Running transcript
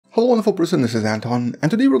Hello wonderful person, this is Anton,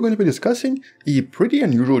 and today we're going to be discussing a pretty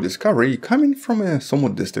unusual discovery coming from a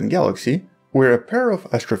somewhat distant galaxy, where a pair of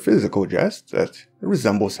astrophysical jets that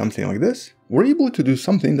resemble something like this were able to do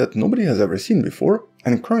something that nobody has ever seen before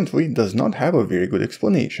and currently does not have a very good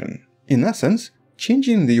explanation. In essence,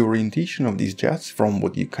 changing the orientation of these jets from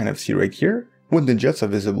what you kind of see right here, when the jets are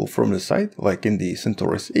visible from the side, like in the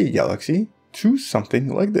Centaurus A galaxy, to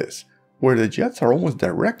something like this, where the jets are almost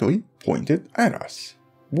directly pointed at us.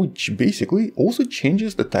 Which basically also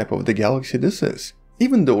changes the type of the galaxy this is.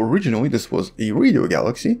 Even though originally this was a radio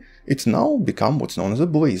galaxy, it's now become what's known as a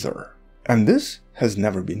blazar. And this has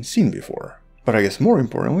never been seen before. But I guess more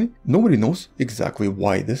importantly, nobody knows exactly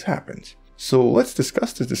why this happened. So let's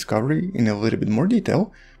discuss this discovery in a little bit more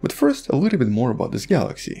detail, but first a little bit more about this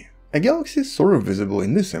galaxy. A galaxy is sort of visible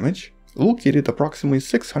in this image, located approximately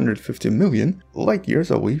 650 million light years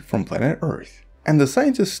away from planet Earth. And the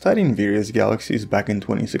scientists studying various galaxies back in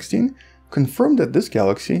 2016 confirmed that this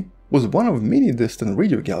galaxy was one of many distant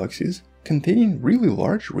radio galaxies containing really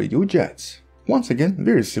large radio jets. Once again,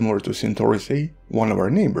 very similar to Centaurus A, one of our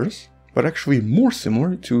neighbors, but actually more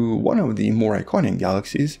similar to one of the more iconic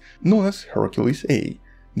galaxies known as Hercules A.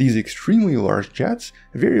 These extremely large jets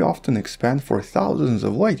very often expand for thousands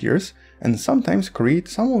of light years and sometimes create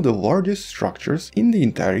some of the largest structures in the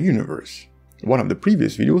entire universe. One of the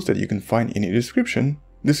previous videos that you can find in the description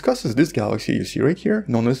discusses this galaxy you see right here,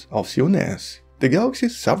 known as Alcyone. The galaxy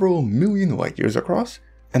is several million light years across,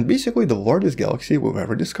 and basically the largest galaxy we've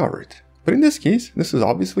ever discovered. But in this case, this is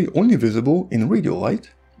obviously only visible in radio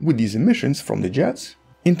light, with these emissions from the jets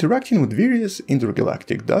interacting with various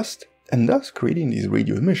intergalactic dust, and thus creating these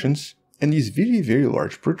radio emissions and these very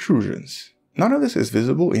large protrusions. None of this is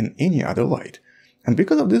visible in any other light. And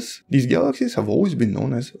because of this, these galaxies have always been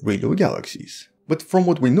known as radio galaxies. But from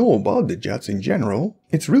what we know about the jets in general,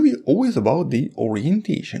 it's really always about the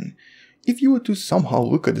orientation. If you were to somehow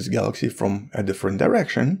look at this galaxy from a different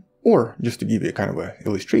direction, or just to give you a kind of an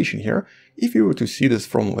illustration here, if you were to see this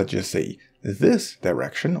from, let's just say, this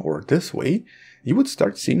direction or this way, you would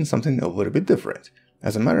start seeing something a little bit different.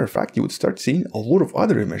 As a matter of fact, you would start seeing a lot of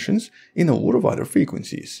other emissions in a lot of other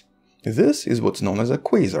frequencies. This is what's known as a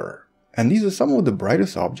quasar. And these are some of the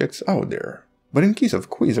brightest objects out there. But in case of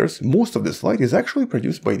quasars, most of this light is actually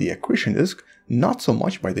produced by the accretion disk, not so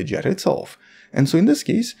much by the jet itself. And so in this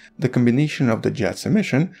case, the combination of the jet's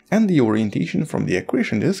emission and the orientation from the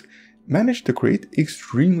accretion disk managed to create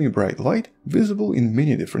extremely bright light visible in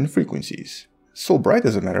many different frequencies. So bright,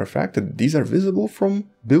 as a matter of fact, that these are visible from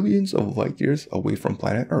billions of light years away from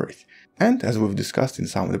planet Earth. And as we've discussed in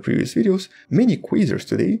some of the previous videos, many quasars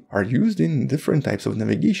today are used in different types of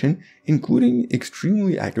navigation, including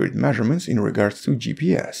extremely accurate measurements in regards to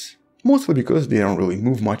GPS. Mostly because they don't really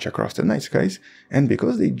move much across the night skies, and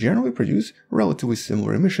because they generally produce relatively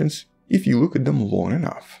similar emissions if you look at them long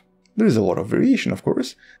enough. There is a lot of variation, of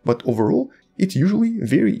course, but overall, it's usually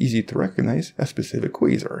very easy to recognize a specific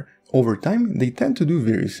quasar. Over time, they tend to do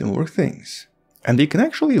very similar things. And they can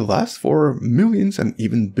actually last for millions and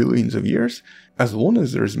even billions of years, as long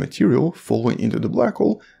as there's material falling into the black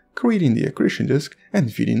hole, creating the accretion disk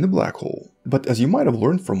and feeding the black hole. But as you might have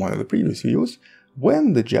learned from one of the previous videos,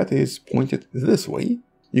 when the jet is pointed this way,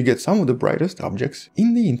 you get some of the brightest objects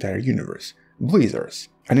in the entire universe, blazars.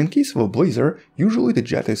 And in case of a blazar, usually the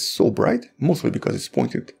jet is so bright, mostly because it's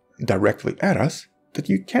pointed directly at us, that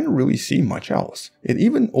you can't really see much else. It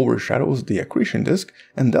even overshadows the accretion disk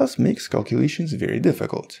and thus makes calculations very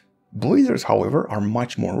difficult. Blazars, however, are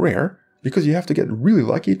much more rare because you have to get really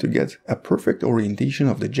lucky to get a perfect orientation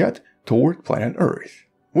of the jet toward planet Earth.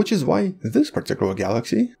 Which is why this particular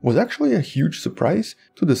galaxy was actually a huge surprise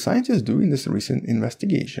to the scientists doing this recent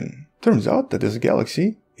investigation. Turns out that this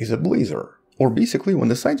galaxy is a blazar. Or basically, when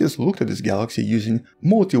the scientists looked at this galaxy using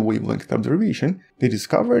multi-wavelength observation, they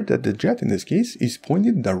discovered that the jet in this case is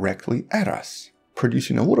pointed directly at us,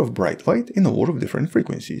 producing a lot of bright light in a lot of different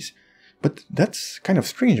frequencies. But that's kind of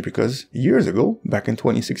strange because years ago, back in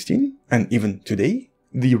 2016, and even today,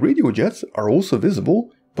 the radio jets are also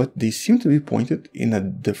visible, but they seem to be pointed in a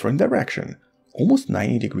different direction, almost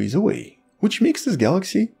 90 degrees away. Which makes this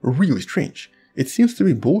galaxy really strange. It seems to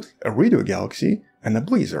be both a radio galaxy and a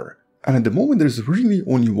blazar. And at the moment there's really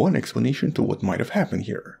only one explanation to what might have happened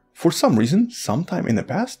here. For some reason, sometime in the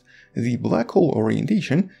past, the black hole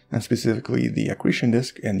orientation, and specifically the accretion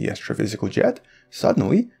disk and the astrophysical jet,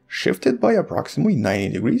 suddenly shifted by approximately 90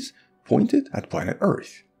 degrees, pointed at planet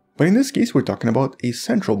Earth. But in this case we're talking about a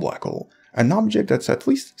central black hole, an object that's at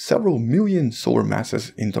least several million solar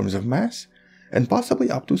masses in terms of mass, and possibly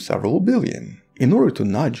up to several billion. In order to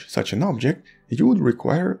nudge such an object, you would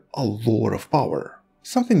require a lot of power.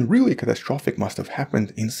 Something really catastrophic must have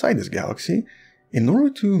happened inside this galaxy in order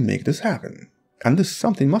to make this happen. And this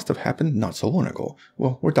something must have happened not so long ago.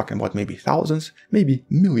 Well, we're talking about maybe thousands, maybe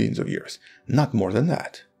millions of years, not more than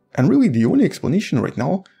that. And really the only explanation right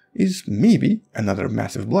now is maybe another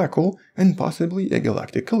massive black hole and possibly a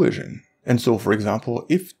galactic collision. And so, for example,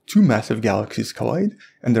 if two massive galaxies collide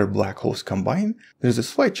and their black holes combine, there's a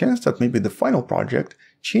slight chance that maybe the final project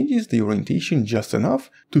changes the orientation just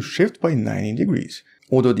enough to shift by 90 degrees,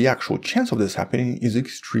 although the actual chance of this happening is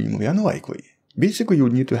extremely unlikely. Basically, you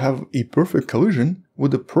would need to have a perfect collision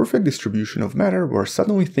with a perfect distribution of matter where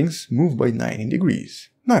suddenly things move by 90 degrees.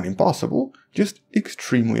 Not impossible, just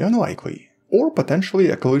extremely unlikely. Or potentially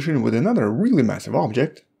a collision with another really massive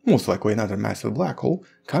object, most likely another massive black hole,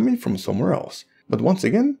 coming from somewhere else. But once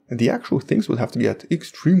again, the actual things would have to get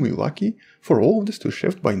extremely lucky for all of this to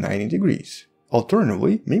shift by 90 degrees.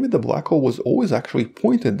 Alternatively, maybe the black hole was always actually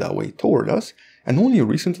pointed that way toward us and only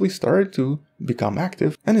recently started to become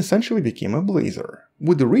active and essentially became a blazar,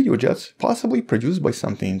 with the radio jets possibly produced by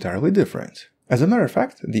something entirely different. As a matter of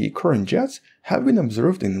fact, the current jets have been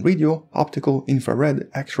observed in radio, optical, infrared,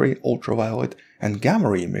 X-ray, ultraviolet, and gamma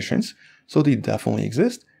ray emissions, so they definitely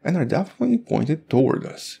exist and are definitely pointed toward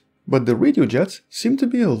us. But the radio jets seem to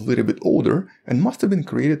be a little bit older and must have been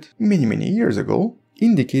created many years ago,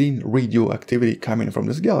 indicating radioactivity coming from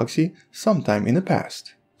this galaxy sometime in the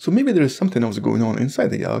past. So maybe there is something else going on inside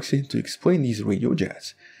the galaxy to explain these radio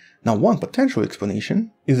jets. Now, one potential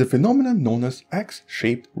explanation is a phenomenon known as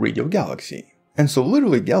X-shaped radio galaxy. And so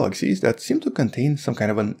literally galaxies that seem to contain some kind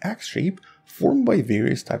of an X shape formed by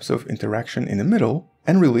various types of interaction in the middle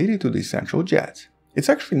and related to the central jet. It's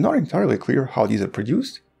actually not entirely clear how these are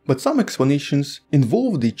produced, but some explanations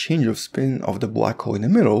involve the change of spin of the black hole in the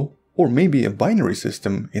middle, or maybe a binary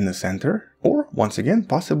system in the center, or once again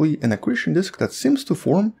possibly an accretion disk that seems to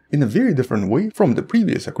form in a very different way from the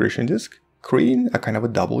previous accretion disk, creating a kind of a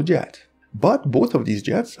double jet. But both of these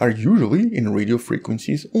jets are usually in radio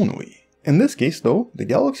frequencies only. In this case though, the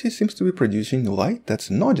galaxy seems to be producing light that's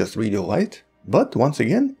not just radio light, but once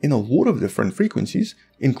again in a lot of different frequencies,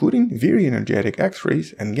 including very energetic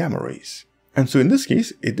X-rays and gamma rays. And so in this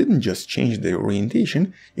case, it didn't just change the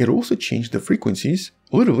orientation, it also changed the frequencies,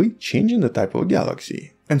 literally changing the type of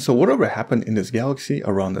galaxy. And so whatever happened in this galaxy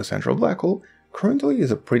around the central black hole currently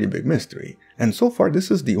is a pretty big mystery, and so far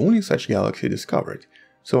this is the only such galaxy discovered,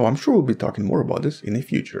 so I'm sure we'll be talking more about this in the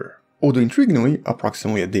future. Although intriguingly,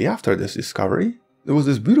 approximately a day after this discovery, there was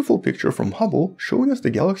this beautiful picture from Hubble showing us the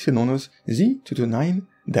galaxy known as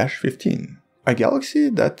Z229-15, a galaxy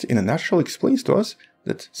that in a nutshell explains to us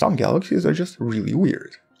that some galaxies are just really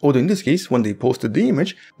weird. Although in this case, when they posted the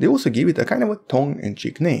image, they also gave it a kind of a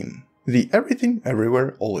tongue-in-cheek name, the Everything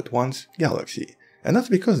Everywhere All at Once galaxy. And that's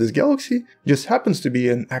because this galaxy just happens to be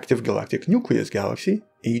an active galactic nucleus galaxy,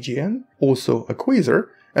 AGN, also a quasar,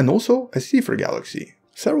 and also a Seyfert galaxy,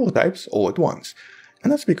 several types all at once.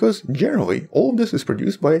 And that's because generally all of this is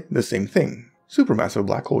produced by the same thing, supermassive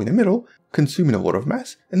black hole in the middle, consuming a lot of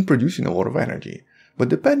mass and producing a lot of energy. But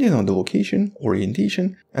depending on the location,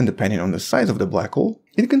 orientation, and depending on the size of the black hole,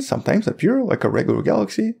 it can sometimes appear like a regular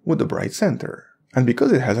galaxy with a bright center. And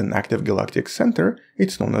because it has an active galactic center,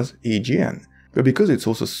 it's known as AGN. But because it's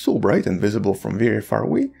also so bright and visible from very far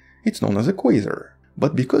away, it's known as a quasar.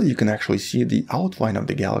 But because you can actually see the outline of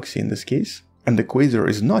the galaxy in this case, and the quasar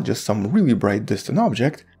is not just some really bright distant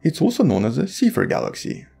object, it's also known as a Seyfert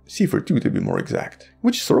galaxy, Seyfert 2 to be more exact,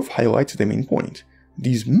 which sort of highlights the main point.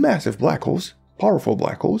 These massive black holes, powerful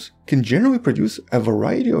black holes, can generally produce a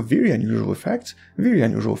variety of very unusual effects, very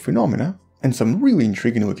unusual phenomena, and some really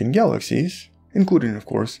intriguing looking galaxies, including of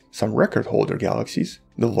course some record holder galaxies,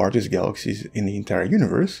 the largest galaxies in the entire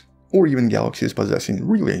universe, or even galaxies possessing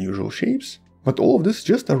really unusual shapes, but all of this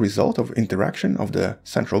just a result of interaction of the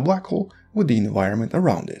central black hole with the environment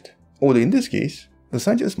around it. Although in this case, the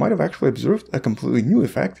scientists might have actually observed a completely new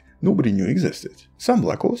effect nobody knew existed. Some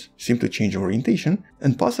black holes seem to change orientation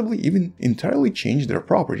and possibly even entirely change their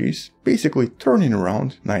properties, basically turning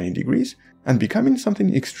around 90 degrees and becoming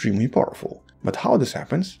something extremely powerful. But how this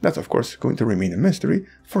happens, that's of course going to remain a mystery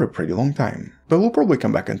for a pretty long time. But we'll probably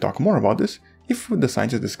come back and talk more about this if the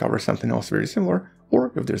scientists discover something else very similar,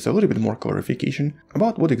 or if there's a little bit more clarification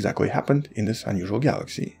about what exactly happened in this unusual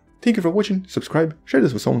galaxy. Thank you for watching, subscribe, share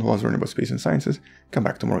this with someone who loves learning about space and sciences, come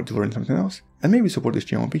back tomorrow to learn something else, and maybe support this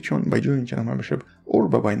channel on Patreon by joining channel membership or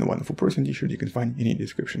by buying the Wonderful Person t-shirt you can find in the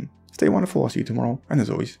description. Stay wonderful, I'll see you tomorrow, and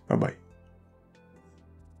as always, bye bye.